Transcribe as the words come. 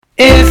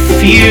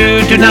If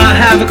you do not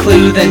have a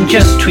clue, then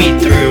just tweet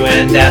through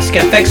and ask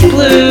FX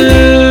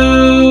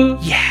Blue.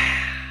 Yeah.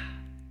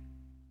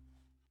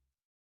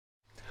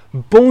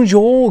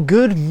 Bonjour,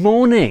 good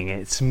morning.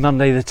 It's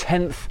Monday the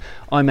 10th.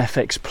 I'm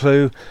FX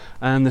Blue,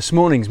 and this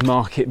morning's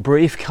market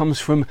brief comes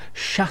from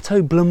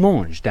Chateau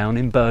Blancmange down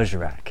in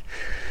Bergerac.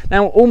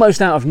 Now,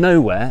 almost out of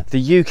nowhere,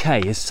 the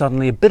UK is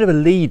suddenly a bit of a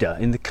leader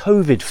in the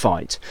COVID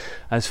fight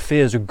as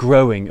fears are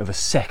growing of a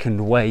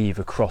second wave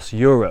across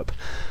Europe.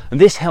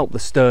 And this helped the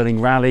sterling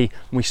rally,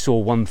 and we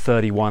saw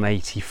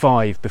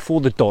 131.85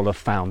 before the dollar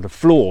found a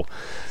floor.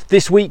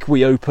 This week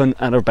we open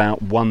at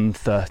about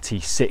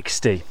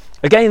 130.60.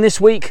 Again this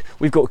week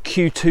we've got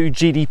Q2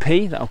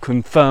 GDP that'll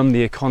confirm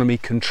the economy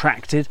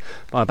contracted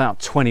by about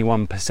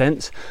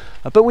 21%,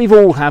 but we've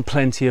all had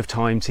plenty of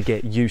time to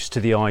get used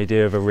to the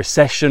idea of a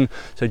recession,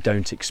 so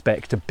don't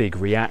expect a big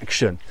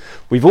reaction.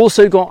 We've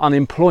also got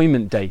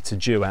unemployment data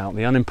due out.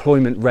 The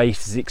unemployment rate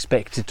is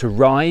expected to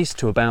rise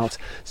to about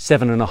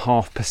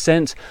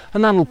 7.5%,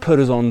 and that'll put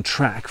us on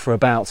track for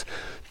about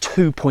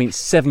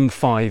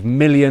 2.75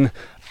 million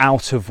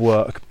out of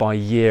work by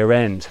year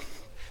end.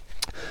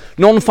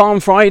 Non-Farm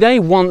Friday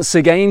once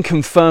again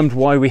confirmed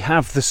why we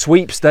have the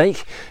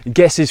sweepstake.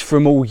 Guesses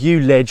from all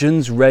you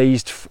legends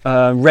ranged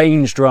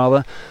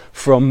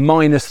from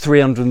minus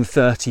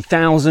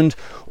 330,000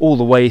 all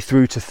the way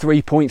through to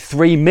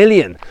 3.3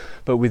 million.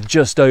 But with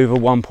just over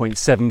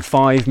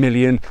 1.75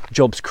 million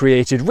jobs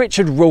created,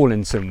 Richard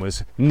Rawlinson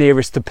was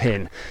nearest to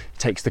pin.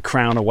 Takes the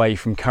crown away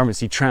from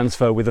Currency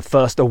Transfer with the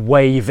first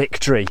away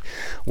victory.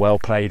 Well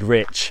played,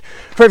 Rich.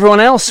 For everyone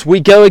else,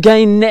 we go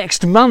again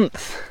next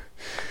month.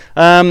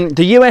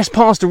 The US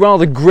passed a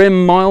rather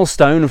grim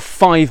milestone of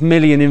 5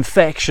 million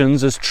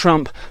infections as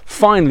Trump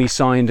finally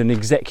signed an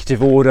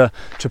executive order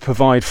to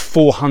provide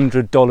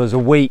 $400 a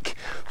week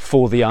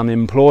for the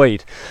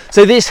unemployed.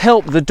 So this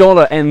helped the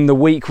dollar end the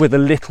week with a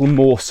little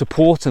more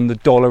support, and the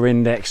dollar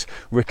index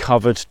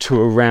recovered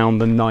to around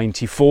the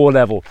 94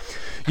 level.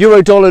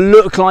 Euro dollar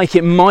looked like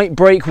it might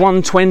break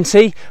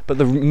 120, but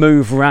the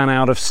move ran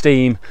out of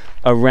steam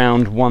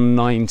around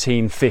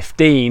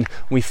 119.15.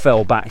 We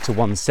fell back to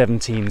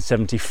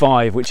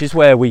 117.75, which is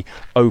where we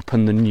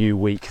open the new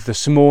week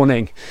this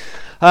morning.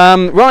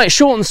 Right,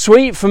 short and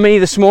sweet for me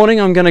this morning.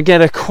 I'm going to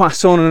get a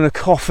croissant and a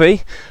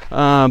coffee,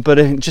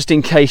 but just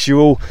in case you're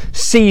all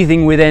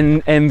seething with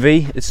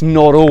envy, it's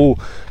not all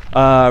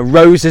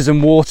roses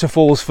and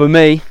waterfalls for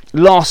me.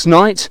 Last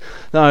night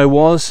I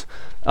was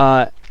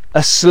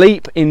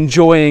asleep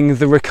enjoying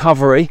the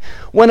recovery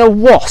when a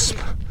wasp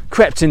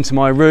crept into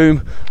my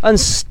room and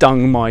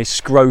stung my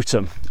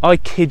scrotum. I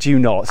kid you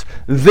not,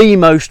 the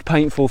most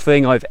painful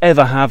thing I've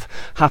ever have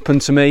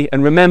happened to me.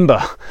 And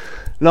remember,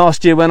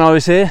 last year when I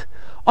was here,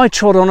 I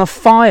trod on a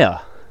fire.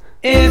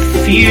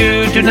 If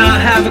you do not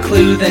have a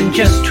clue, then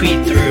just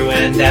tweet through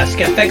and ask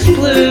FX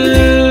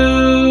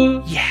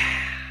Blue. Yeah.